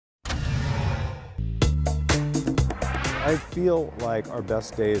I feel like our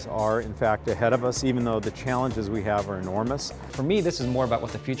best days are, in fact, ahead of us, even though the challenges we have are enormous. For me, this is more about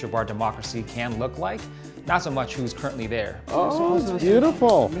what the future of our democracy can look like, not so much who's currently there. Oh, it's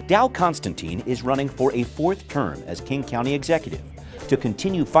beautiful. Dow Constantine is running for a fourth term as King County Executive to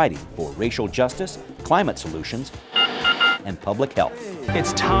continue fighting for racial justice, climate solutions, and public health.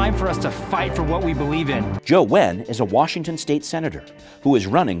 It's time for us to fight for what we believe in. Joe Nguyen is a Washington state senator who is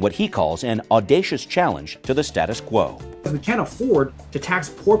running what he calls an audacious challenge to the status quo. We can't afford to tax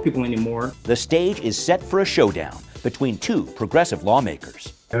poor people anymore. The stage is set for a showdown between two progressive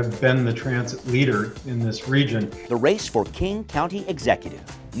lawmakers. I've been the transit leader in this region. The race for King County Executive,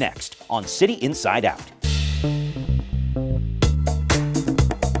 next on City Inside Out.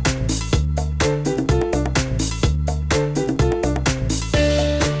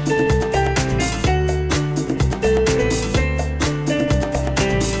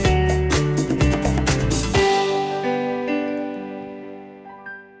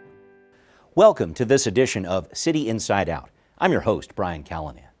 Welcome to this edition of City Inside Out. I'm your host, Brian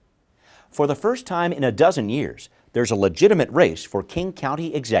Callanan. For the first time in a dozen years, there's a legitimate race for King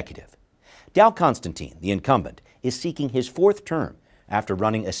County Executive. Dow Constantine, the incumbent, is seeking his fourth term after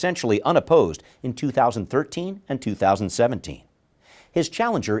running essentially unopposed in 2013 and 2017. His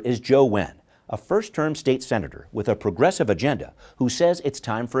challenger is Joe Nguyen, a first-term state senator with a progressive agenda who says it's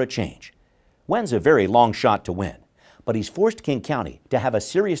time for a change. Nguyen's a very long shot to win, but he's forced King County to have a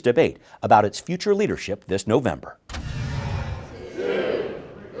serious debate about its future leadership this November. 2,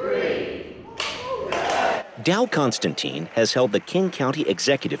 3. Dow Constantine has held the King County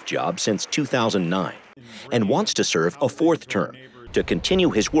executive job since 2009 and wants to serve a fourth term to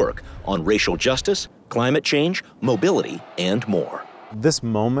continue his work on racial justice, climate change, mobility, and more. This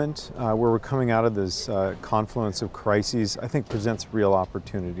moment where we're coming out of this confluence of crises, I think presents real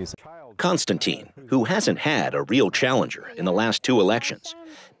opportunities. Constantine, who hasn't had a real challenger in the last two elections,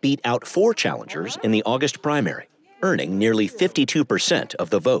 beat out four challengers in the August primary, earning nearly 52%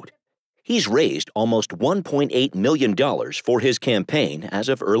 of the vote. He's raised almost $1.8 million for his campaign as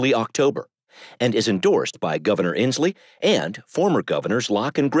of early October and is endorsed by Governor Inslee and former governors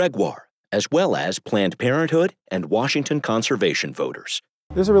Locke and Gregoire, as well as Planned Parenthood and Washington conservation voters.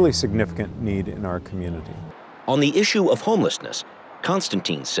 There's a really significant need in our community. On the issue of homelessness,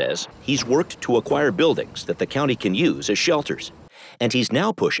 Constantine says he's worked to acquire buildings that the county can use as shelters, and he's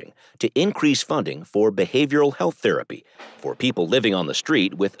now pushing to increase funding for behavioral health therapy for people living on the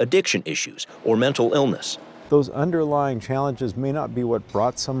street with addiction issues or mental illness. Those underlying challenges may not be what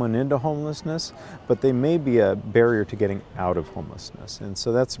brought someone into homelessness, but they may be a barrier to getting out of homelessness. And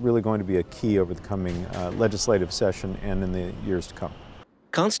so that's really going to be a key over the coming legislative session and in the years to come.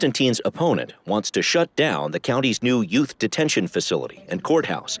 Constantine's opponent wants to shut down the county's new youth detention facility and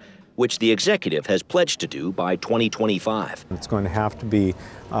courthouse, which the executive has pledged to do by 2025. It's going to have to be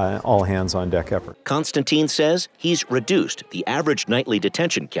all hands on deck effort. Constantine says he's reduced the average nightly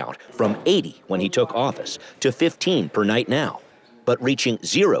detention count from 80 when he took office to 15 per night now. But reaching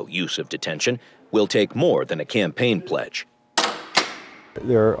zero use of detention will take more than a campaign pledge.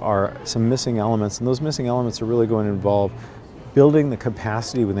 There are some missing elements, and those missing elements are really going to involve building the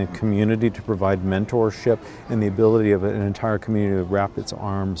capacity within the community to provide mentorship and the ability of an entire community to wrap its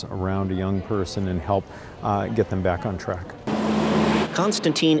arms around a young person and help get them back on track.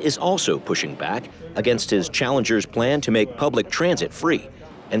 Constantine is also pushing back against his challenger's plan to make public transit free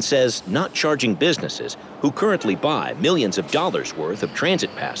and says not charging businesses who currently buy millions of dollars worth of transit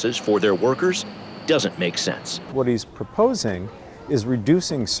passes for their workers doesn't make sense. What he's proposing is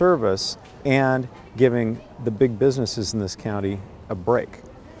reducing service and giving the big businesses in this county a break.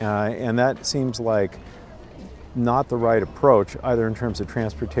 And that seems like not the right approach, either in terms of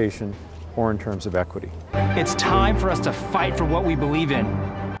transportation or in terms of equity. It's time for us to fight for what we believe in.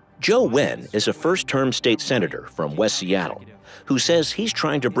 Joe Nguyen is a first-term state senator from West Seattle who says he's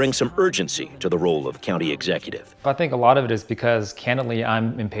trying to bring some urgency to the role of county executive. I think a lot of it is because, candidly,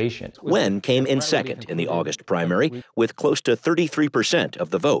 I'm impatient. Nguyen came in second in the August primary with close to 33% of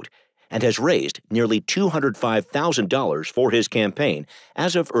the vote and has raised nearly $205,000 for his campaign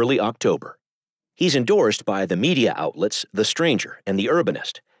as of early October. He's endorsed by the media outlets The Stranger and The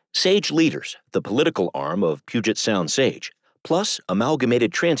Urbanist, Sage Leaders, the political arm of Puget Sound Sage, plus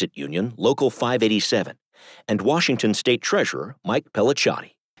Amalgamated Transit Union Local 587, and Washington State Treasurer Mike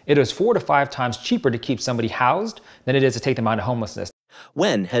Pelliciotti. It is 4 to 5 times cheaper to keep somebody housed than it is to take them out of homelessness.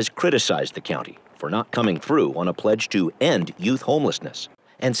 Nguyen has criticized the county for not coming through on a pledge to end youth homelessness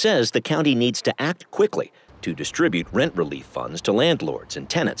and says the county needs to act quickly to distribute rent relief funds to landlords and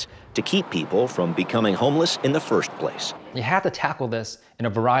tenants to keep people from becoming homeless in the first place. You have to tackle this in a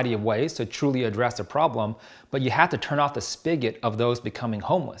variety of ways to truly address the problem, but you have to turn off the spigot of those becoming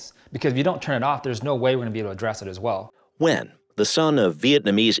homeless. Because if you don't turn it off, there's no way we're going to be able to address it as well. Nguyen, the son of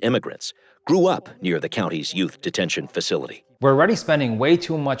Vietnamese immigrants, grew up near the county's youth detention facility. We're already spending way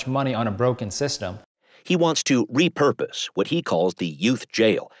too much money on a broken system. He wants to repurpose what he calls the youth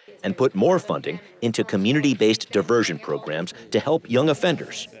jail and put more funding into community-based diversion programs to help young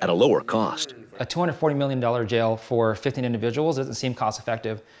offenders at a lower cost. A $240 million jail for 15 individuals doesn't seem cost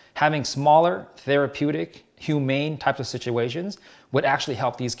effective. Having smaller, therapeutic, humane types of situations would actually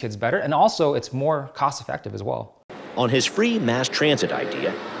help these kids better, and also it's more cost effective as well. On his free mass transit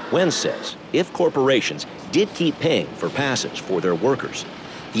idea, Nguyen says if corporations did keep paying for passes for their workers,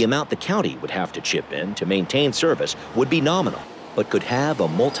 the amount the county would have to chip in to maintain service would be nominal, but could have a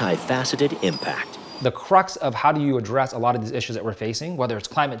multifaceted impact. The crux of how do you address a lot of these issues that we're facing, whether it's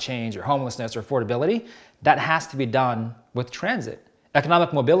climate change or homelessness or affordability, that has to be done with transit.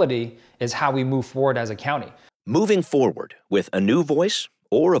 Economic mobility is how we move forward as a county. Moving forward with a new voice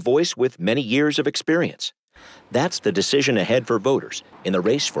or a voice with many years of experience. That's the decision ahead for voters in the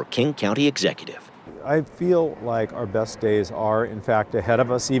race for King County Executive. I feel like our best days are, in fact, ahead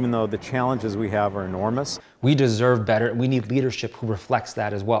of us, even though the challenges we have are enormous. We deserve better, and we need leadership who reflects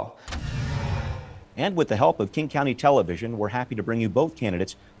that as well. And with the help of King County Television, we're happy to bring you both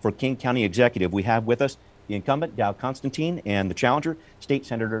candidates for King County Executive. We have with us the incumbent, Dow Constantine, and the challenger, State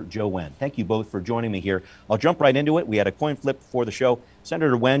Senator Joe Nguyen. Thank you both for joining me here. I'll jump right into it. We had a coin flip before the show.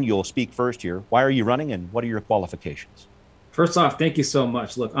 Senator Nguyen, you'll speak first here. Why are you running, and what are your qualifications? First off, thank you so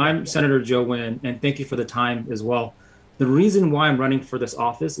much. Look, I'm Senator Joe Nguyen, and thank you for the time as well. The reason why I'm running for this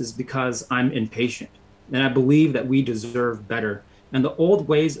office is because I'm impatient, and I believe that we deserve better. And the old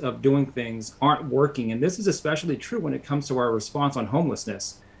ways of doing things aren't working, and this is especially true when it comes to our response on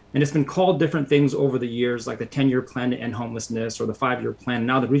homelessness. And it's been called different things over the years, like the 10-year plan to end homelessness or the 5-year plan,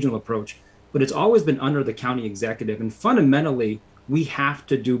 now the regional approach. But it's always been under the county executive. And fundamentally, we have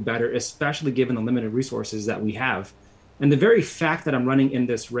to do better, especially given the limited resources that we have. And the very fact that I'm running in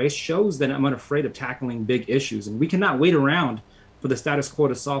this race shows that I'm unafraid of tackling big issues. And we cannot wait around for the status quo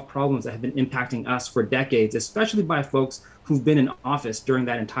to solve problems that have been impacting us for decades, especially by folks who've been in office during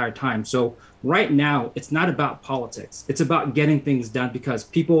that entire time. So right now, it's not about politics. It's about getting things done because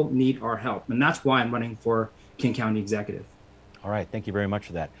people need our help. And that's why I'm running for King County Executive. All right, thank you very much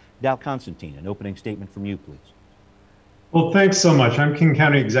for that. Dow Constantine, an opening statement from you, please. Well, thanks so much. I'm King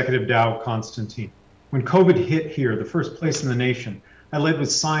County Executive Dow Constantine. When COVID hit here, the first place in the nation, I led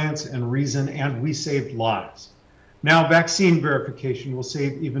with science and reason, and we saved lives. Now, vaccine verification will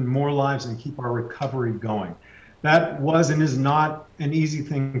save even more lives and keep our recovery going. That was and is not an easy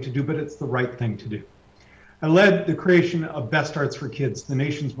thing to do, but it's the right thing to do. I led the creation of Best Starts for Kids, the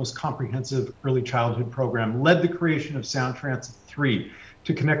nation's most comprehensive early childhood program, led the creation of Sound Transit 3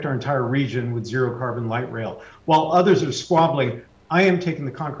 to connect our entire region with zero carbon light rail. While others are squabbling, I am taking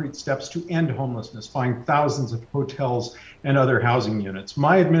the concrete steps to end homelessness, buying thousands of hotels and other housing units.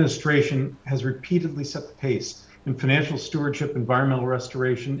 My administration has repeatedly set the pace in financial stewardship, environmental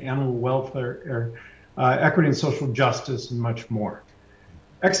restoration, animal welfare, equity and social justice, and much more.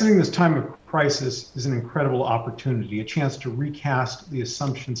 Exiting this time of crisis is an incredible opportunity, a chance to recast the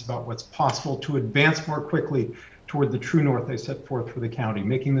assumptions about what's possible, to advance more quickly toward the true north I set forth for the county,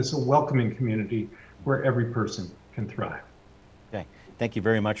 making this a welcoming community where every person can thrive. Okay, thank you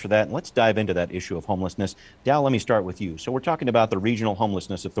very much for that. And let's dive into that issue of homelessness. Dow, let me start with you. So we're talking about the Regional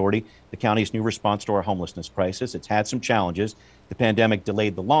Homelessness Authority, the county's new response to our homelessness crisis. It's had some challenges. The pandemic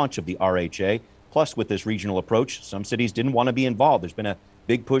delayed the launch of the RHA. Plus, with this regional approach, some cities didn't want to be involved. There's been a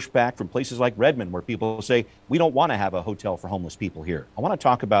big pushback from places like Redmond, where people say, we don't want to have a hotel for homeless people here. I want to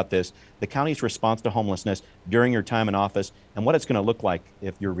talk about this, the county's response to homelessness during your time in office, and what it's going to look like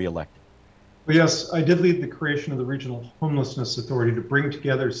if you're reelected. Well, yes, I did lead the creation of the Regional Homelessness Authority to bring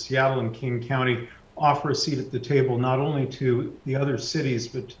together Seattle and King County, offer a seat at the table, not only to the other cities,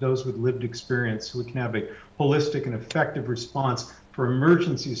 but to those with lived experience, so we can have a holistic and effective response for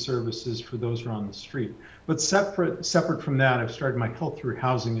emergency services for those who are on the street. But separate from that, I've started my Health Through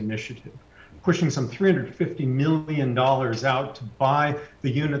Housing initiative, pushing some $350 million out to buy the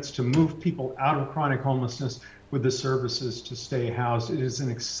units to move people out of chronic homelessness with the services to stay housed. It is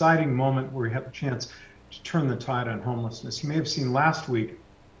an exciting moment where we have a chance to turn the tide on homelessness. You may have seen last week,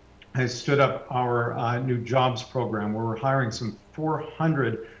 I stood up our new jobs program where we're hiring some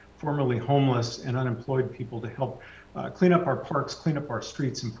 400 formerly homeless and unemployed people to help clean up our parks, clean up our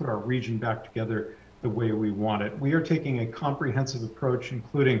streets, and put our region back together the way we want it. We are taking a comprehensive approach,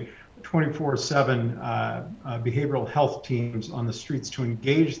 including 24/7 behavioral health teams on the streets to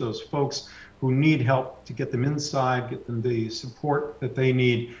engage those folks who need help, to get them inside, get them the support that they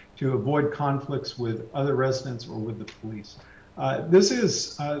need to avoid conflicts with other residents or with the police. This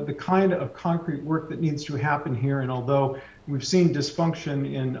is the kind of concrete work that needs to happen here. And although we've seen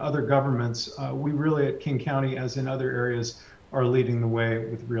dysfunction in other governments, we really at King County, as in other areas, are leading the way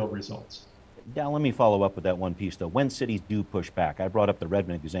with real results. Dow, let me follow up with that one piece, though. When cities do push back, I brought up the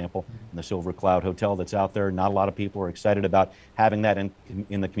Redmond example and the Silver Cloud Hotel that's out there. Not a lot of people are excited about having that in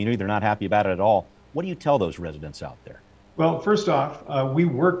the community. They're not happy about it at all. What do you tell those residents out there? Well, first off, we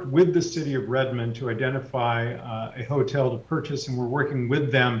worked with the city of Redmond to identify a hotel to purchase, and we're working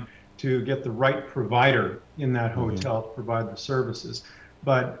with them to get the right provider in that hotel to provide the services.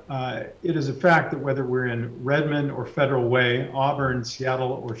 But it is a fact that whether we're in Redmond or Federal Way, Auburn,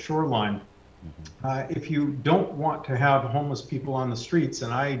 Seattle, or Shoreline, if you don't want to have homeless people on the streets,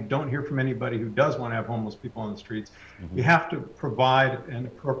 and I don't hear from anybody who does want to have homeless people on the streets, you have to provide an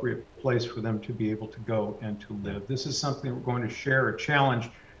appropriate place for them to be able to go and to live. This is something we're going to share, a challenge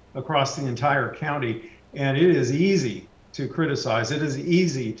across the entire county, and it is easy to criticize. It is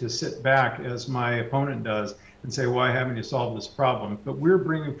easy to sit back, as my opponent does, and say, why haven't you solved this problem? But we're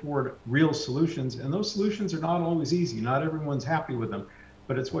bringing forward real solutions, and those solutions are not always easy. Not everyone's happy with them,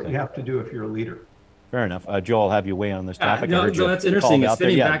 but it's what you have to do if you're a leader. Fair enough. Joe, I'll have you weigh on this topic. No, that's interesting. It's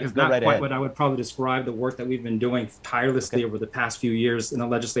fitting back. It's not right quite ahead. what I would probably describe the work that we've been doing tirelessly over the past few years in the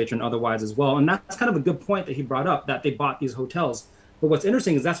legislature and otherwise as well. And that's kind of a good point that he brought up, that they bought these hotels. But what's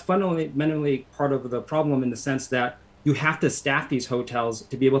interesting is that's fundamentally part of the problem, in the sense that you have to staff these hotels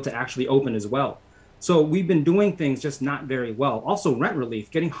to be able to actually open as well. So we've been doing things just not very well. Also, rent relief,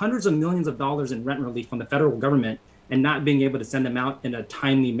 getting hundreds of millions of dollars in rent relief from the federal government and not being able to send them out in a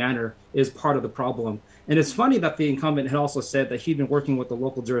timely manner is part of the problem. And it's funny that the incumbent had also said that he'd been working with the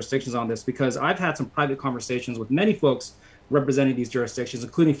local jurisdictions on this, because I've had some private conversations with many folks representing these jurisdictions,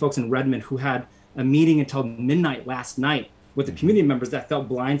 including folks in Redmond who had a meeting until midnight last night with the community members that felt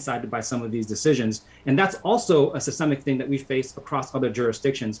blindsided by some of these decisions. And that's also a systemic thing that we face across other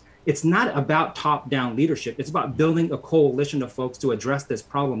jurisdictions. It's not about top-down leadership. It's about building a coalition of folks to address this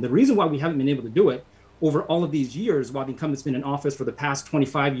problem. The reason why we haven't been able to do it over all of these years, while the incumbent's been in office for the past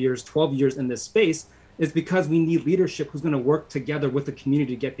 25 years, 12 years in this space, is because we need leadership who's going to work together with the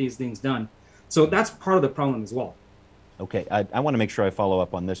community to get these things done. So that's part of the problem as well. Okay, I want to make sure I follow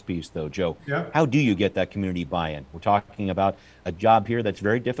up on this piece, though, Joe. Yeah. How do you get that community buy-in? We're talking about a job here that's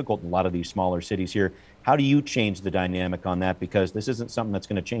very difficult in a lot of these smaller cities here. How do you change the dynamic on that? Because this isn't something that's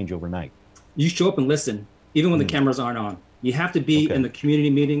going to change overnight. You show up and listen, even when the cameras aren't on. You have to be in the community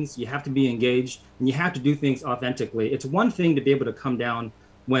meetings, you have to be engaged, and you have to do things authentically. It's one thing to be able to come down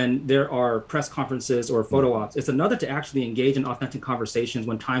when there are press conferences or photo ops. It's another to actually engage in authentic conversations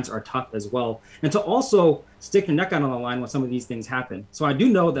when times are tough as well, and to also stick your neck out on the line when some of these things happen. So I do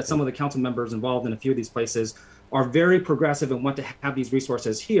know that some of the council members involved in a few of these places are very progressive and want to have these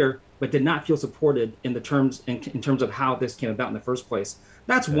resources here, but did not feel supported in terms of how this came about in the first place.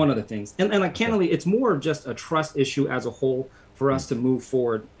 That's one of the things. And like, candidly, it's more of just a trust issue as a whole for us to move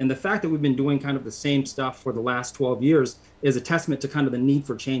forward. And the fact that we've been doing kind of the same stuff for the last 12 years is a testament to kind of the need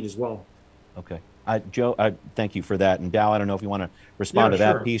for change as well. Okay. Joe, thank you for that. And Dow, I don't know if you want to respond to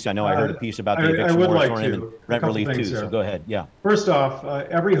that piece. I know I heard a piece about the eviction moratorium and rent relief too, so go ahead. Yeah. First off,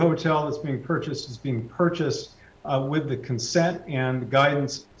 every hotel that's being purchased is being purchased with the consent and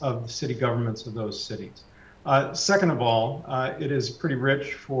guidance of the city governments of those cities. Second of all, it is pretty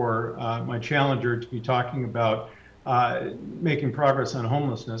rich for my challenger to be talking about making progress on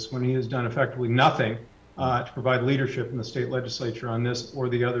homelessness when he has done effectively nothing to provide leadership in the state legislature on this or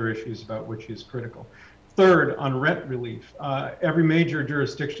the other issues about which he is critical. Third, on rent relief, every major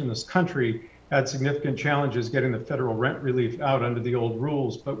jurisdiction in this country had significant challenges getting the federal rent relief out under the old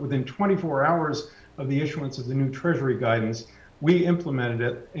rules, but within 24 hours of the issuance of the new Treasury guidance, we implemented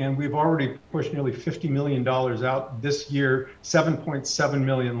it, and we've already pushed nearly $50 million out this year, 7.7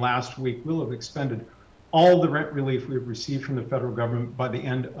 million last week. We'll have expended all the rent relief we've received from the federal government by the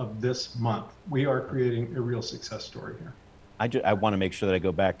end of this month. We are creating a real success story here. I want to make sure that I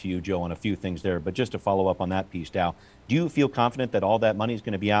go back to you, Joe, on a few things there, but just to follow up on that piece, Dow, do you feel confident that all that money is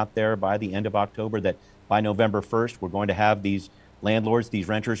going to be out there by the end of October, that by November 1st, we're going to have these landlords, these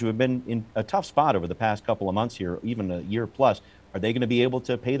renters who have been in a tough spot over the past couple of months here, even a year plus, are they going to be able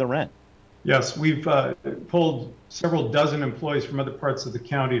to pay the rent? Yes, we've pulled several dozen employees from other parts of the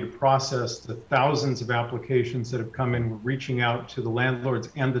county to process the thousands of applications that have come in. We're reaching out to the landlords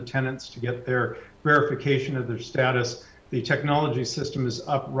and the tenants to get their verification of their status. The technology system is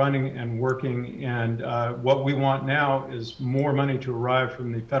up, running, and working. And what we want now is more money to arrive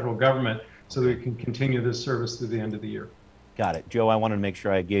from the federal government so that we can continue this service through the end of the year. Got it. Joe, I wanted to make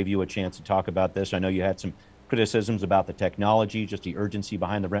sure I gave you a chance to talk about this. I know you had some criticisms about the technology, just the urgency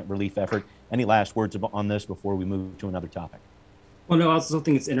behind the rent relief effort. Any last words on this before we move to another topic? Well, no, I also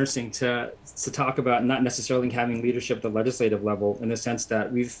think it's interesting to talk about not necessarily having leadership at the legislative level, in the sense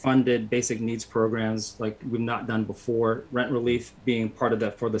that we've funded basic needs programs like we've not done before, rent relief being part of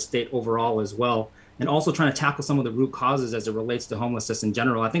that for the state overall as well, and also trying to tackle some of the root causes as it relates to homelessness in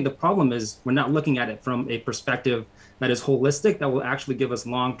general. I think the problem is we're not looking at it from a perspective that is holistic, that will actually give us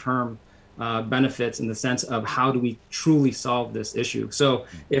long-term benefits in the sense of how do we truly solve this issue. So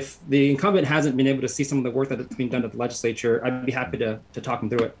if the incumbent hasn't been able to see some of the work that's being done at the legislature, I'd be happy to talk him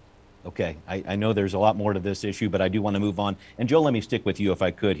through it. Okay, I know there's a lot more to this issue, but I do want to move on. And Joe, let me stick with you if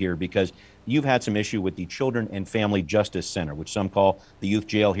I could here, because you've had some issue with the Children and Family Justice Center, which some call the youth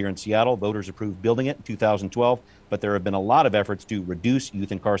jail here in Seattle. Voters approved building it in 2012, but there have been a lot of efforts to reduce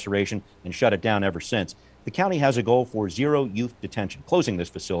youth incarceration and shut it down ever since. The county has a goal for zero youth detention, closing this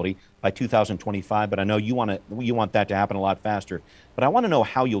facility by 2025, but I know you want that to happen a lot faster. But I want to know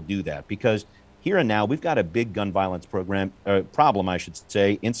how you'll do that, because here and now we've got a big gun violence problem, I should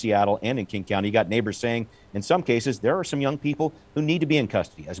say, in Seattle and in King County. You got neighbors saying in some cases there are some young people who need to be in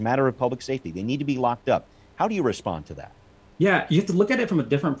custody as a matter of public safety. They need to be locked up. How do you respond to that? Yeah, you have to look at it from a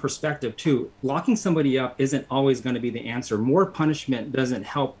different perspective too. Locking somebody up isn't always going to be the answer. More punishment doesn't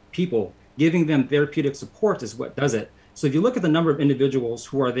help people. Giving them therapeutic support is what does it. So if you look at the number of individuals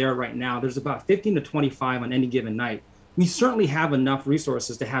who are there right now, there's about 15 to 25 on any given night. We certainly have enough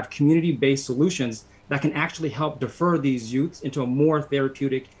resources to have community-based solutions that can actually help defer these youths into a more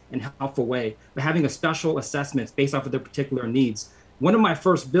therapeutic and helpful way, by having a special assessments based off of their particular needs. One of my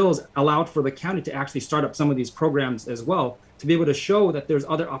first bills allowed for the county to actually start up some of these programs as well, to be able to show that there's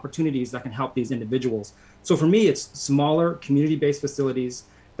other opportunities that can help these individuals. So for me, it's smaller community-based facilities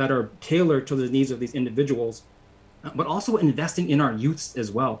that are tailored to the needs of these individuals, but also investing in our youths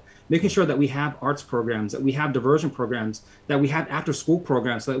as well, making sure that we have arts programs, that we have diversion programs, that we have after school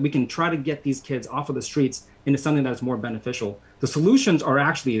programs, so that we can try to get these kids off of the streets into something that's more beneficial. The solutions are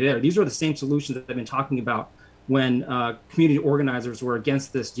actually there. These are the same solutions that I've been talking about when community organizers were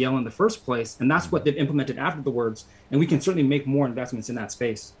against this jail in the first place, and that's what they've implemented afterwards, and we can certainly make more investments in that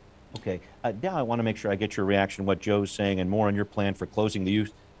space. Okay, now I want to make sure I get your reaction to what Joe's saying and more on your plan for closing the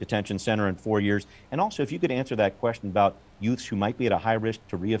youth detention center in 4 years. And also, if you could answer that question about youths who might be at a high risk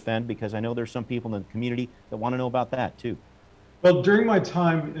to reoffend, because I know there's some people in the community that want to know about that too. Well, during my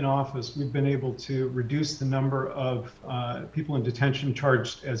time in office, we've been able to reduce the number of people in detention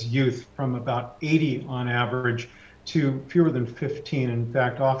charged as youth from about 80 on average to fewer than 15. In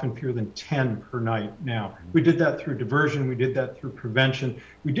fact, often fewer than 10 per night now. We did that through diversion. We did that through prevention.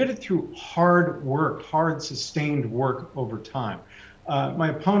 We did it through hard work, hard sustained work over time. My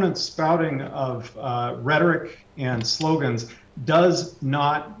opponent's spouting of rhetoric and slogans does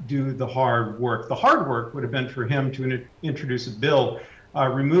not do the hard work. The hard work would have been for him to introduce a bill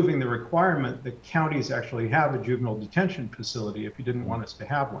removing the requirement that counties actually have a juvenile detention facility if he didn't want us to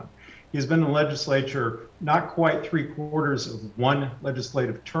have one. He's been in the legislature not quite 3/4 of one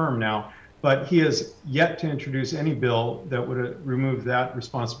legislative term now, but he has yet to introduce any bill that would remove that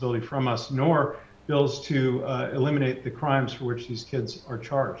responsibility from us, nor bills to eliminate the crimes for which these kids are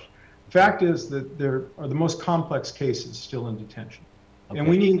charged. The fact is that there are the most complex cases still in detention. Okay. And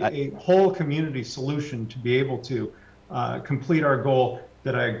we need a whole community solution to be able to complete our goal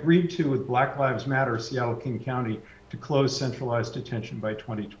that I agreed to with Black Lives Matter, Seattle King County, to close centralized detention by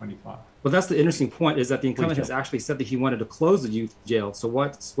 2025. Well, that's the interesting point, is that the incumbent has actually said that he wanted to close the youth jail. So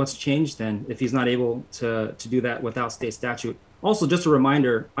what's changed then if he's not able to do that without state statute? Also, just a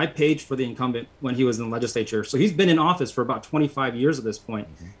reminder, I paged for the incumbent when he was in the legislature. So he's been in office for about 25 years at this point.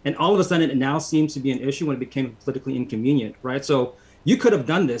 And all of a sudden, it now seems to be an issue when it became politically inconvenient, right? So you could have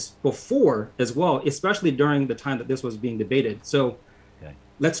done this before as well, especially during the time that this was being debated. So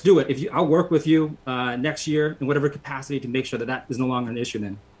let's do it. I'll work with you next year in whatever capacity to make sure that that is no longer an issue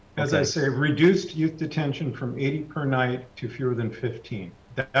then. As I say, reduced youth detention from 80 per night to fewer than 15.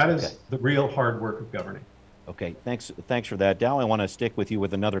 That is the real hard work of governing. Okay, thanks for that. Dow, I want to stick with you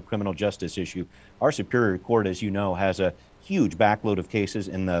with another criminal justice issue. Our Superior Court, as you know, has a huge backload of cases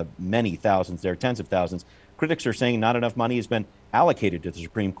in the many thousands, there are tens of thousands. Critics are saying not enough money has been allocated to the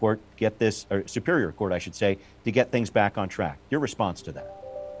Supreme Court, or Superior Court, I should say, to get things back on track. Your response to that?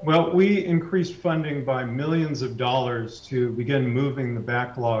 Well, we increased funding by millions of dollars to begin moving the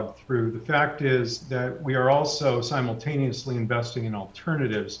backlog through. The fact is that we are also simultaneously investing in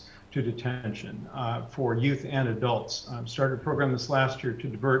alternatives to detention for youth and adults. Started a program this last year to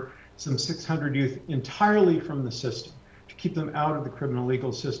divert some 600 youth entirely from the system, to keep them out of the criminal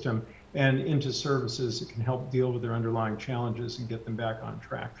legal system and into services that can help deal with their underlying challenges and get them back on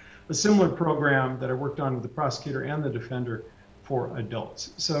track. A similar program that I worked on with the prosecutor and the defender for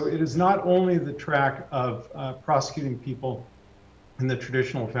adults. So it is not only the track of prosecuting people in the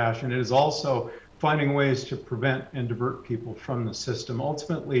traditional fashion, it is also finding ways to prevent and divert people from the system.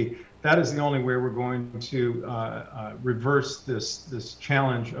 Ultimately, that is the only way we're going to reverse this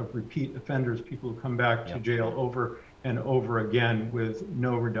challenge of repeat offenders, people who come back to jail over and over again with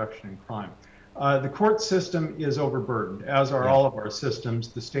no reduction in crime. The court system is overburdened, as are all of our systems.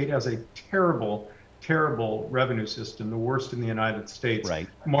 The state has a terrible revenue system, the worst in the United States. Right.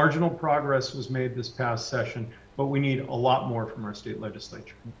 Marginal progress was made this past session, but we need a lot more from our state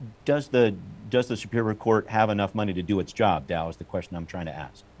legislature. Does the Superior Court have enough money to do its job, Dow, is the question I'm trying to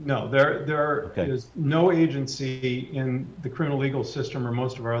ask. No, there is no agency in the criminal legal system or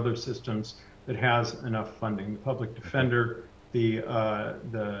most of our other systems that has enough funding. The public defender, the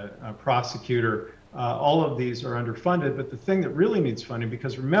prosecutor, all of these are underfunded. But the thing that really needs funding,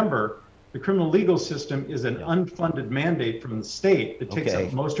 because remember, the criminal legal system is an unfunded mandate from the state that takes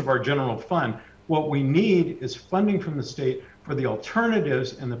up most of our general fund. What we need is funding from the state for the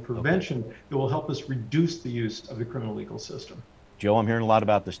alternatives and the prevention that will help us reduce the use of the criminal legal system. Joe, I'm hearing a lot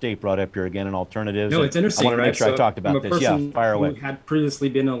about the state brought up here again and alternatives. No, it's interesting. I want to make sure I talked about this. Yeah, fire away. Who had previously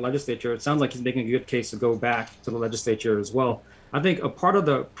been in the legislature, it sounds like he's making a good case to go back to the legislature as well. I think a part of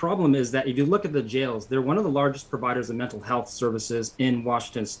the problem is that if you look at the jails, they're one of the largest providers of mental health services in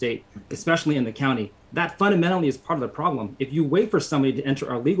Washington state, especially in the county. That fundamentally is part of the problem. If you wait for somebody to enter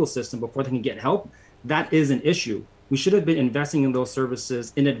our legal system before they can get help, that is an issue. We should have been investing in those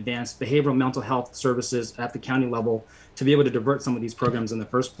services in advance, behavioral mental health services at the county level, to be able to divert some of these programs in the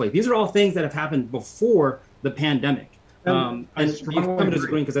first place. These are all things that have happened before the pandemic. And you've come to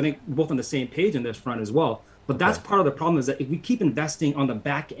disagree, because I think we're both on the same page in this front as well. But that's part of the problem, is that if we keep investing on the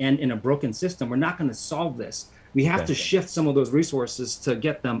back end in a broken system, we're not going to solve this. We have to shift some of those resources to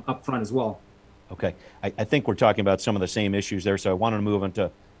get them up front as well. Okay, I think we're talking about some of the same issues there, so I wanted to move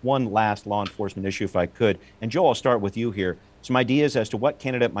into one last law enforcement issue if I could. And Joe, I'll start with you here. Some ideas as to what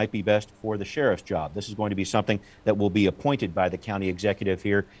candidate might be best for the sheriff's job. This is going to be something that will be appointed by the county executive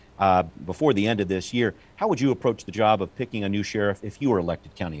here before the end of this year. How would you approach the job of picking a new sheriff if you were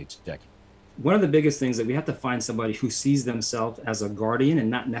elected county executive? One of the biggest things that we have to find somebody who sees themselves as a guardian and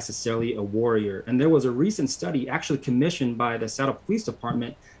not necessarily a warrior. And there was a recent study actually commissioned by the Seattle Police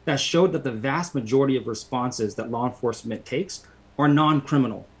Department that showed that the vast majority of responses that law enforcement takes are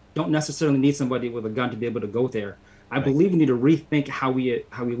non-criminal. Don't necessarily need somebody with a gun to be able to go there. I believe we need to rethink how we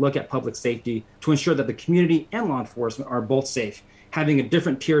look at public safety to ensure that the community and law enforcement are both safe, having a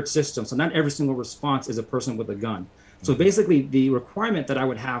different tiered system. So not every single response is a person with a gun. So basically, the requirement that I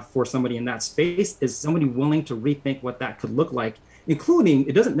would have for somebody in that space is somebody willing to rethink what that could look like, including,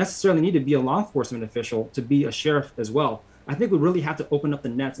 it doesn't necessarily need to be a law enforcement official to be a sheriff as well. I think we really have to open up the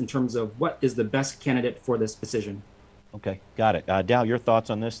nets in terms of what is the best candidate for this position. Okay, got it. Dow, your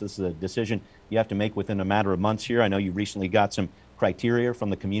thoughts on this? This is a decision you have to make within a matter of months here. I know you recently got some criteria from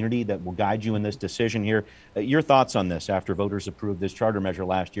the community that will guide you in this decision here. Your thoughts on this after voters approved this charter measure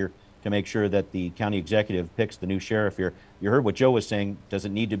last year to make sure that the county executive picks the new sheriff here? You heard what Joe was saying. Does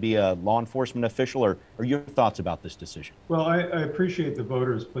it need to be a law enforcement official, or your thoughts about this decision? Well, I appreciate the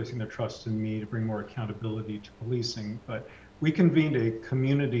voters placing their trust in me to bring more accountability to policing, but we convened a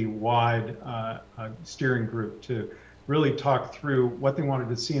community-wide steering group to really talk through what they wanted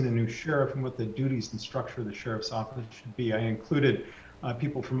to see in a new sheriff and what the duties and structure of the sheriff's office should be. I included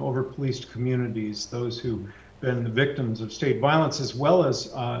people from over-policed communities, those who've been the victims of state violence, as well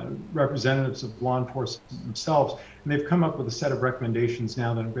as representatives of law enforcement themselves. And they've come up with a set of recommendations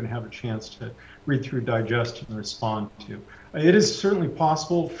now that I'm going to have a chance to read through, digest, and respond to. It is certainly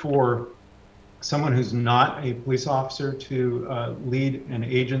possible for someone who's not a police officer to lead an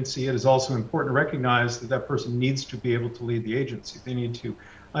agency. It is also important to recognize that that person needs to be able to lead the agency. They need to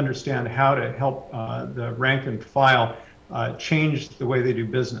understand how to help the rank and file change the way they do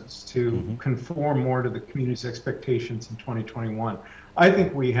business to conform more to the community's expectations in 2021. I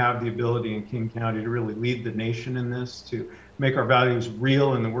think we have the ability in King County to really lead the nation in this, to make our values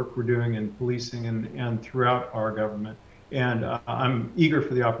real in the work we're doing in policing and throughout our government. And I'm eager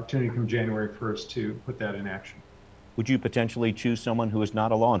for the opportunity come January 1st to put that in action. Would you potentially choose someone who is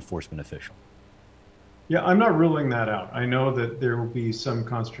not a law enforcement official? Yeah, I'm not ruling that out. I know that there will be some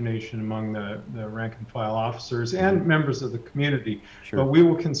consternation among the rank and file officers and members of the community, but we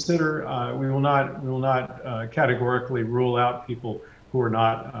will consider, we will not categorically rule out people who are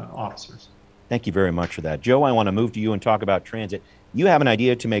not officers. Thank you very much for that. Joe, I want to move to you and talk about transit. You have an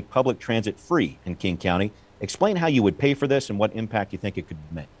idea to make public transit free in King County. Explain how you would pay for this and what impact you think it could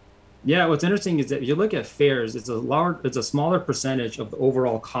make. Yeah, what's interesting is that if you look at fares, it's a smaller percentage of the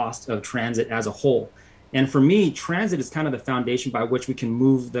overall cost of transit as a whole. And for me, transit is kind of the foundation by which we can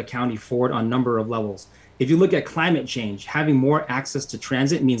move the county forward on a number of levels. If you look at climate change, having more access to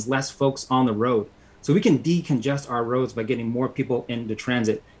transit means less folks on the road. So we can decongest our roads by getting more people into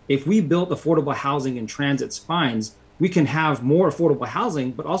transit. If we built affordable housing and transit spines, we can have more affordable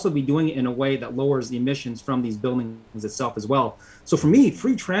housing, but also be doing it in a way that lowers the emissions from these buildings itself as well. So for me,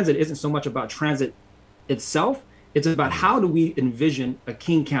 free transit isn't so much about transit itself. It's about how do we envision a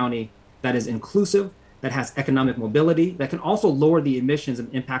King County that is inclusive, that has economic mobility, that can also lower the emissions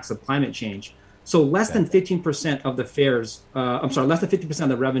and impacts of climate change. So less than 15% of the fares, less than 50% of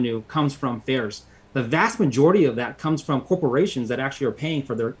the revenue comes from fares. The vast majority of that comes from corporations that actually are paying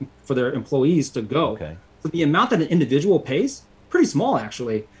for their employees to go. Okay. So the amount that an individual pays, pretty small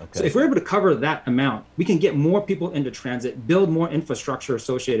actually. Okay. So if we're able to cover that amount, we can get more people into transit, build more infrastructure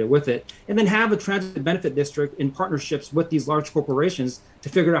associated with it, and then have a transit benefit district in partnerships with these large corporations to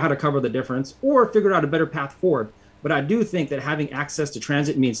figure out how to cover the difference or figure out a better path forward. But I do think that having access to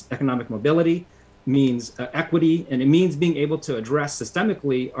transit means economic mobility, means equity, and it means being able to address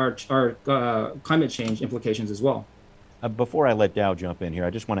systemically our climate change implications as well. Before I let Dow jump in here, I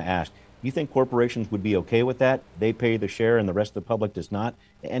just want to ask, you think corporations would be okay with that? They pay the share and the rest of the public does not?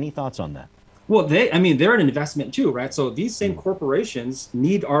 Any thoughts on that? Well, they're an investment too, right? So these same corporations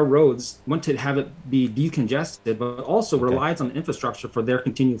need our roads, want to have it be decongested, but also relies on infrastructure for their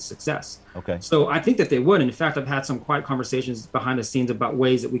continued success. Okay. So I think that they would. And in fact, I've had some quiet conversations behind the scenes about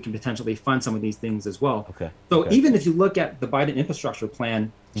ways that we can potentially fund some of these things as well. Okay. So even if you look at the Biden infrastructure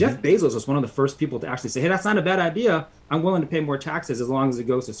plan, Jeff Bezos was one of the first people to actually say, hey, that's not a bad idea. I'm willing to pay more taxes as long as it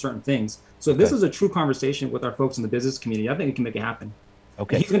goes to certain things. So if this is a true conversation with our folks in the business community, I think we can make it happen.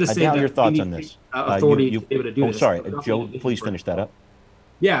 Okay. He's going to say Dow, that your thoughts on this? Authority to be able to do this. Sorry, Joe, please finish that up.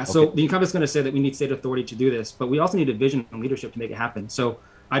 Yeah, so the incumbent's going to say that we need state authority to do this, but we also need a vision and leadership to make it happen. So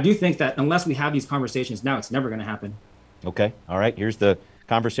I do think that unless we have these conversations now, it's never going to happen. Okay. All right. Here's the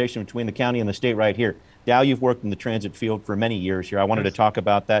conversation between the county and the state right here. Dow, you've worked in the transit field for many years here. I wanted to talk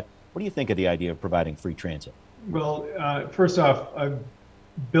about that. What do you think of the idea of providing free transit? Well, first off, I've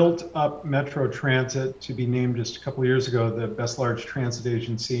built up Metro Transit to be named just a couple of years ago the best large transit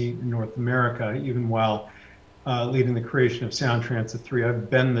agency in North America, even while leading the creation of Sound Transit 3. I've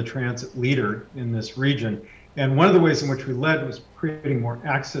been the transit leader in this region. And one of the ways in which we led was creating more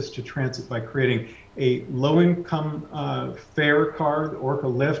access to transit by creating a low-income fare card, Orca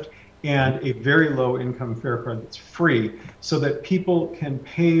Lift, and a very low-income fare card that's free so that people can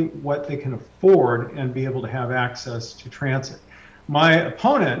pay what they can afford and be able to have access to transit. My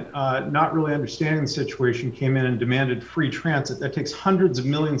opponent, not really understanding the situation, came in and demanded free transit. That takes hundreds of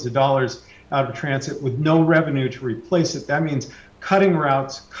millions of dollars out of transit with no revenue to replace it. That means cutting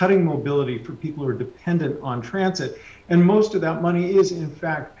routes, cutting mobility for people who are dependent on transit. And most of that money is, in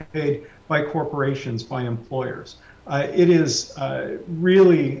fact, paid by corporations, by employers. It is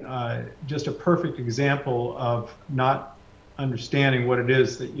really just a perfect example of not understanding what it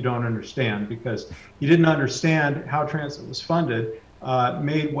is that you don't understand, because you didn't understand how transit was funded,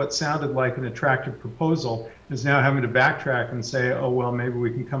 made what sounded like an attractive proposal, is now having to backtrack and say, oh, well, maybe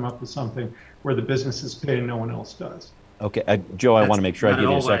we can come up with something where the businesses pay and no one else does. Okay, Joe, I want to make sure I give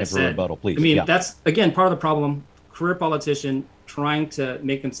you a second for rebuttal, please. I mean, that's, again, part of the problem. Career politician trying to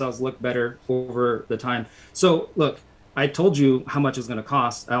make themselves look better over the time. So, look, I told you how much it's going to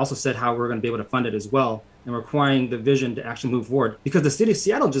cost. I also said how we're going to be able to fund it as well, and requiring the vision to actually move forward. Because the city of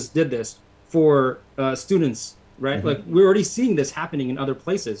Seattle just did this for students, right? Like, we're already seeing this happening in other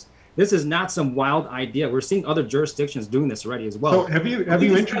places. This is not some wild idea. We're seeing other jurisdictions doing this already as well. So have you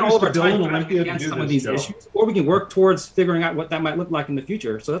introduced a bill in Olympia to do some of this, these Joe? issues, or we can work towards figuring out what that might look like in the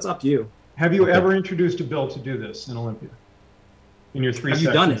future. So that's up to you. Have you ever introduced a bill to do this in Olympia? In your three Have you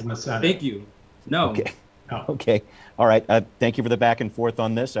sessions done it? in the Senate? Thank you. No. Okay. No. Okay. All right. Thank you for the back and forth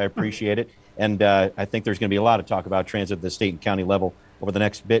on this. I appreciate it. And I think there's going to be a lot of talk about transit at the state and county level over the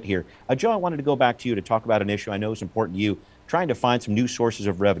next bit here. Joe, I wanted to go back to you to talk about an issue I know is important to you, trying to find some new sources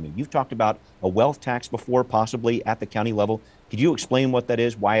of revenue. You've talked about a wealth tax before, possibly at the county level. Could you explain what that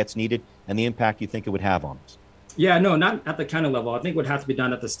is, why it's needed, and the impact you think it would have on us? Yeah, no, not at the county level. I think it would have to be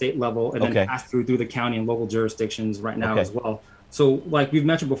done at the state level and then pass through the county and local jurisdictions right now as well. So like we've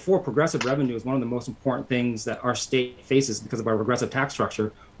mentioned before, progressive revenue is one of the most important things that our state faces because of our regressive tax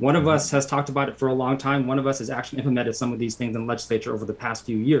structure. One of us has talked about it for a long time. One of us has actually implemented some of these things in the legislature over the past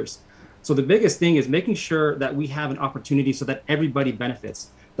few years. So the biggest thing is making sure that we have an opportunity so that everybody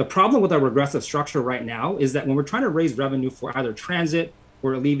benefits. The problem with our regressive structure right now is that when we're trying to raise revenue for either transit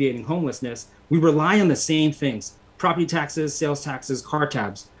or alleviating homelessness, we rely on the same things: property taxes, sales taxes, car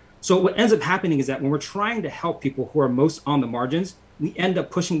tabs. So what ends up happening is that when we're trying to help people who are most on the margins, we end up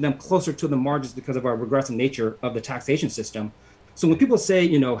pushing them closer to the margins because of our regressive nature of the taxation system. So when people say,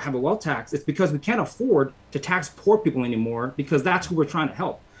 have a wealth tax, it's because we can't afford to tax poor people anymore, because that's who we're trying to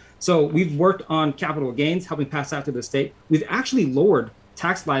help. So we've worked on capital gains, helping pass that to the state. We've actually lowered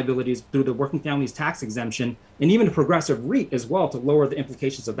tax liabilities through the working families tax exemption, and even a progressive REIT as well, to lower the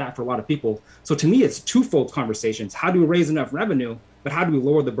implications of that for a lot of people. So to me, it's twofold conversations. How do we raise enough revenue, but how do we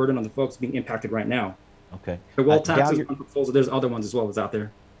lower the burden on the folks being impacted right now? Okay. The wealth tax is one proposal. There's other ones as well that's out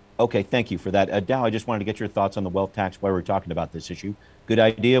there. Okay, thank you for that. Dow, I just wanted to get your thoughts on the wealth tax while we're talking about this issue. Good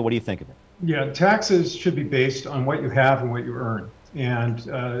idea. What do you think of it? Yeah, taxes should be based on what you have and what you earn. And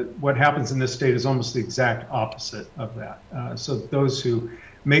what happens in this state is almost the exact opposite of that. So those who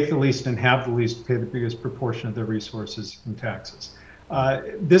make the least and have the least pay the biggest proportion of their resources in taxes.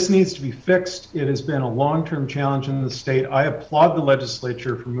 This needs to be fixed. It has been a long-term challenge in the state. I applaud the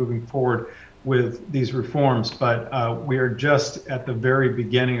legislature for moving forward with these reforms, but we are just at the very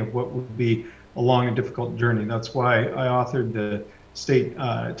beginning of what would be a long and difficult journey. That's why I authored the State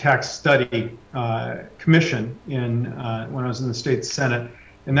Tax Study Commission when I was in the state Senate,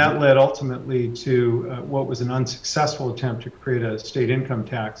 and that led ultimately to what was an unsuccessful attempt to create a state income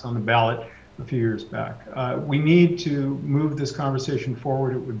tax on the ballot a few years back. We need to move this conversation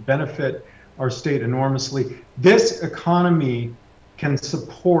forward. It would benefit our state enormously. This economy can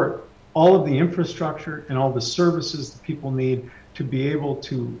support all of the infrastructure and all the services that people need to be able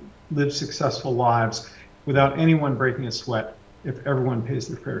to live successful lives without anyone breaking a sweat if everyone pays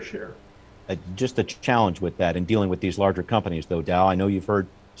their fair share. Just the challenge with that in dealing with these larger companies, though, Dow, I know you've heard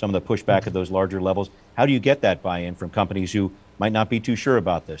some of the pushback at those larger levels. How do you get that buy-in from companies who might not be too sure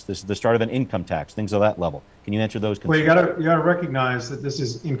about this? This is the start of an income tax, things of that level. Can you answer those concerns? Well, you gotta recognize that this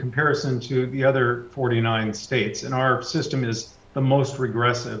is in comparison to the other 49 states, and our system is the most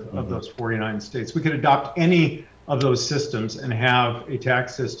regressive of those 49 states. We could adopt any of those systems and have a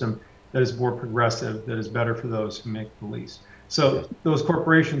tax system that is more progressive, that is better for those who make the least. So those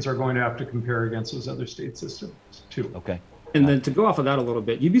corporations are going to have to compare against those other state systems too. Okay. And then to go off of that a little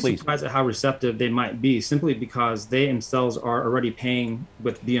bit, you'd be surprised at how receptive they might be, simply because they themselves are already paying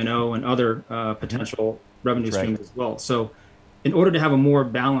with B&O and other potential revenue streams as well. So in order to have a more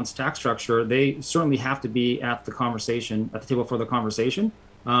balanced tax structure, they certainly have to be at the conversation, at the table for the conversation.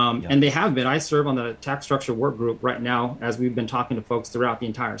 And they have been. I serve on the tax structure work group right now, as we've been talking to folks throughout the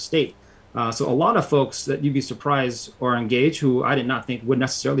entire state. So a lot of folks that you'd be surprised are engaged, who I did not think would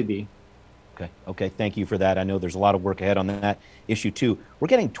necessarily be. Okay, thank you for that. I know there's a lot of work ahead on that issue too. We're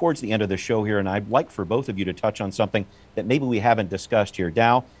getting towards the end of the show here, and I'd like for both of you to touch on something that maybe we haven't discussed here.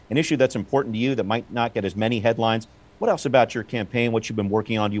 Dow, an issue that's important to you that might not get as many headlines. What else about your campaign, what you've been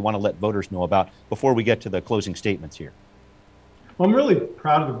working on, do you want to let voters know about before we get to the closing statements here? Well, I'm really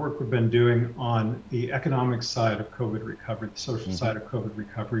proud of the work we've been doing on the economic side of COVID recovery, the social side of COVID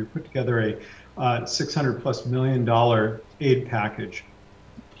recovery. We put together a $600+ million aid package,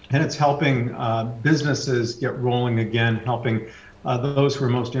 and it's helping businesses get rolling again, helping those who are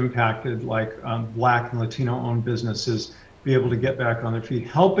most impacted, like Black and Latino-owned businesses, be able to get back on their feet,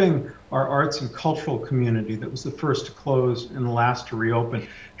 helping our arts and cultural community that was the first to close and the last to reopen,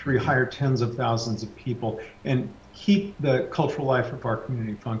 to rehire tens of thousands of people and keep the cultural life of our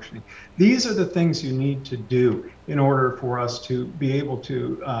community functioning. These are the things you need to do in order for us to be able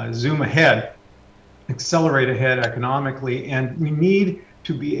to zoom ahead, accelerate ahead economically, and we need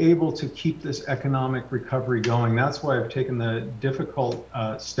to be able to keep this economic recovery going. That's why I've taken the difficult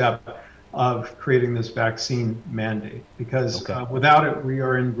step of creating this vaccine mandate, because without it, we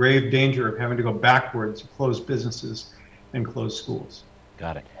are in grave danger of having to go backwards, close businesses and close schools.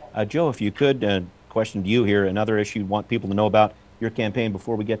 Got it. Joe, if you could, question to you here, another issue you want people to know about your campaign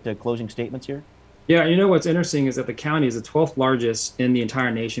before we get to closing statements here? Yeah, what's interesting is that the county is the 12th largest in the entire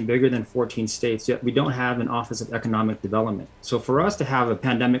nation, bigger than 14 states, yet we don't have an Office of Economic Development. So for us to have a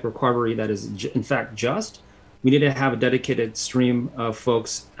pandemic recovery that is in fact just, we need to have a dedicated stream of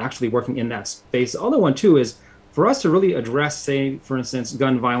folks actually working in that space. The other one too is for us to really address, say, for instance,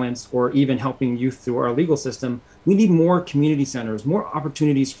 gun violence, or even helping youth through our legal system, we need more community centers, more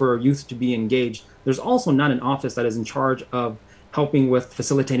opportunities for youth to be engaged. There's also not an office that is in charge of helping with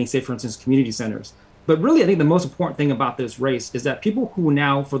facilitating, say, for instance, community centers. But really, I think the most important thing about this race is that people who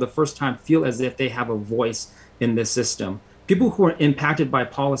now, for the first time, feel as if they have a voice in this system, people who are impacted by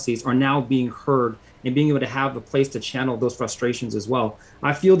policies are now being heard and being able to have a place to channel those frustrations as well.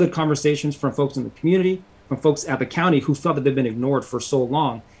 I fielded conversations from folks in the community, from folks at the county who felt that they've been ignored for so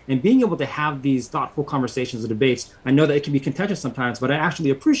long. And being able to have these thoughtful conversations and debates, I know that it can be contentious sometimes, but I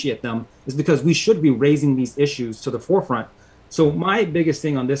actually appreciate them, is because we should be raising these issues to the forefront. So my biggest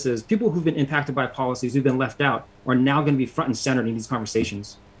thing on this is people who've been impacted by policies, who've been left out, are now going to be front and center in these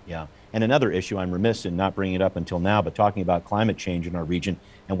conversations. Yeah, and another issue, I'm remiss in not bringing it up until now, but talking about climate change in our region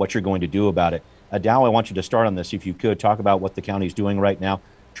and what you're going to do about it. Dow, I want you to start on this, if you could, talk about what the county's doing right now,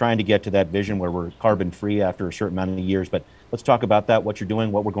 trying to get to that vision where we're carbon free after a certain amount of years. But let's talk about that, what you're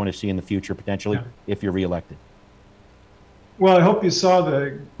doing, what we're going to see in the future potentially if you're reelected. Well, I hope you saw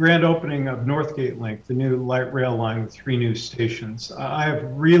the grand opening of Northgate Link, the new light rail line with 3 new stations. I have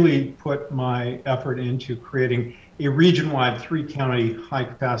really put my effort into creating a region-wide 3-county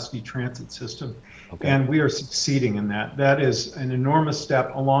high-capacity transit system, and we are succeeding in that. That is an enormous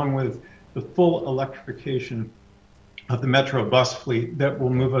step, along with the full electrification of the metro bus fleet that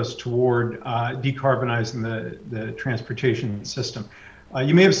will move us toward decarbonizing the transportation system.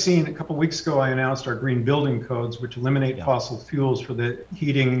 You may have seen a couple weeks ago, I announced our green building codes, which eliminate fossil fuels for the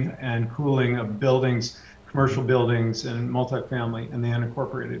heating and cooling of buildings, commercial buildings, and multifamily in the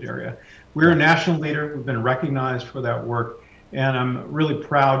unincorporated area. We're a national leader. We've been recognized for that work. And I'm really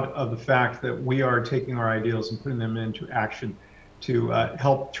proud of the fact that we are taking our ideals and putting them into action to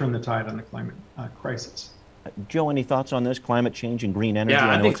help turn the tide on the climate crisis. Joe, any thoughts on this, climate change and green energy? Yeah,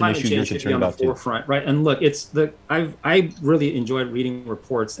 I know think it's an climate issue you're change should be concerned on the about too. forefront, right? And look, I really enjoyed reading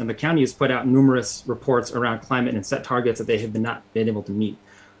reports, and the county has put out numerous reports around climate and set targets that they have not been able to meet.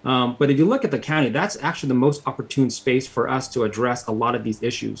 But if you look at the county, that's actually the most opportune space for us to address a lot of these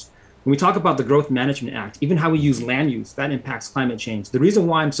issues. When we talk about the Growth Management Act, even how we use land use, that impacts climate change. The reason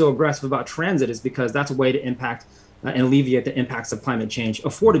why I'm so aggressive about transit is because that's a way to impact and alleviate the impacts of climate change.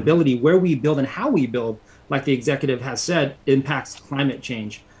 Affordability, where we build and how we build, like the executive has said, impacts climate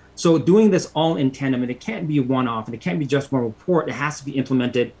change. So doing this all in tandem, and it can't be one-off, and it can't be just one report, it has to be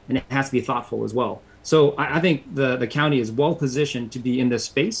implemented, and it has to be thoughtful as well. So I think the county is well positioned to be in this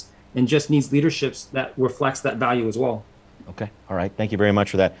space and just needs leaderships that reflects that value as well. Okay, all right, thank you very much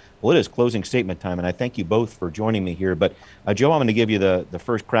for that. Well, it is closing statement time, and I thank you both for joining me here. But Joe, I'm going to give you the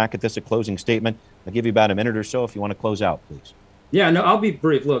first crack at this, a closing statement. I'll give you about a minute or so if you want to close out, please. Yeah, no, I'll be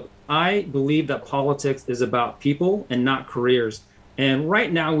brief. Look, I believe that politics is about people and not careers. And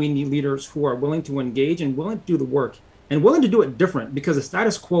right now we need leaders who are willing to engage and willing to do the work and willing to do it different, because the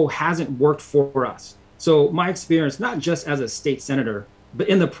status quo hasn't worked for us. So my experience, not just as a state senator, but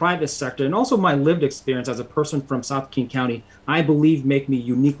in the private sector, and also my lived experience as a person from South King County, I believe make me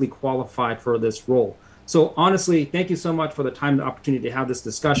uniquely qualified for this role. So honestly, thank you so much for the time and the opportunity to have this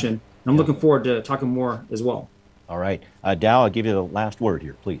discussion. I'm looking forward to talking more as well. All right. Dow, I'll give you the last word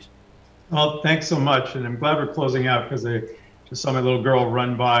here, please. Well, thanks so much. And I'm glad we're closing out, because I just saw my little girl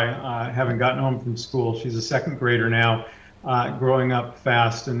run by, having gotten home from school. She's a 2nd grader now, growing up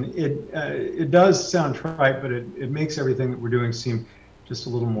fast. And it does sound trite, but it makes everything that we're doing seem just a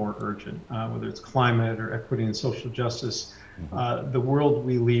little more urgent, whether it's climate or equity and social justice. The world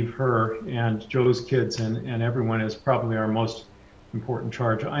we leave her and Joe's kids and everyone is probably our most important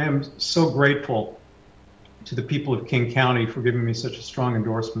charge. I am so grateful to the people of King County for giving me such a strong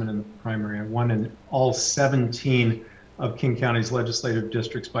endorsement in the primary. I won in all 17 of King County's legislative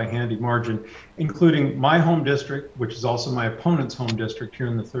districts by handy margin, including my home district, which is also my opponent's home district here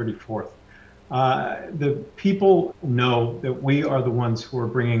in the 34th. The people know that we are the ones who are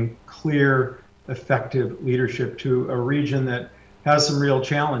bringing clear, effective leadership to a region that has some real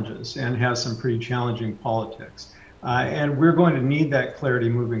challenges and has some pretty challenging politics. And we're going to need that clarity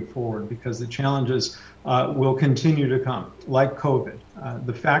moving forward, because the challenges will continue to come, like COVID.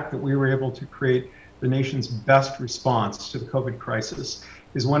 The fact that we were able to create the nation's best response to the COVID crisis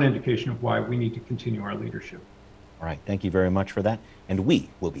is one indication of why we need to continue our leadership. All right, thank you very much for that, and we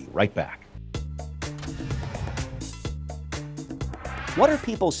will be right back. What are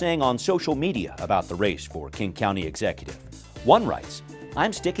people saying on social media about the race for King County Executive? One writes,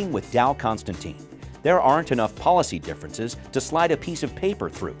 "I'm sticking with Dow Constantine. There aren't enough policy differences to slide a piece of paper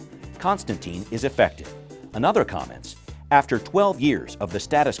through. Constantine is effective." Another comments, "After 12 years of the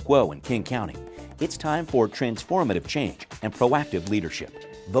status quo in King County, it's time for transformative change and proactive leadership.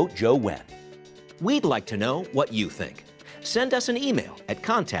 Vote Joe Nguyen." We'd like to know what you think. Send us an email at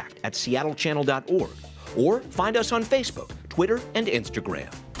contact@seattle.gov or find us on Facebook, Twitter, and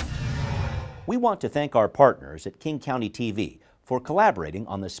Instagram. We want to thank our partners at King County TV for collaborating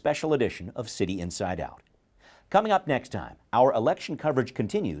on this special edition of City Inside Out. Coming up next time, our election coverage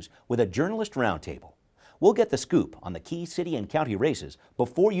continues with a journalist roundtable. We'll get the scoop on the key city and county races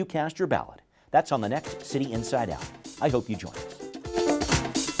before you cast your ballot. That's on the next City Inside Out. I hope you join us.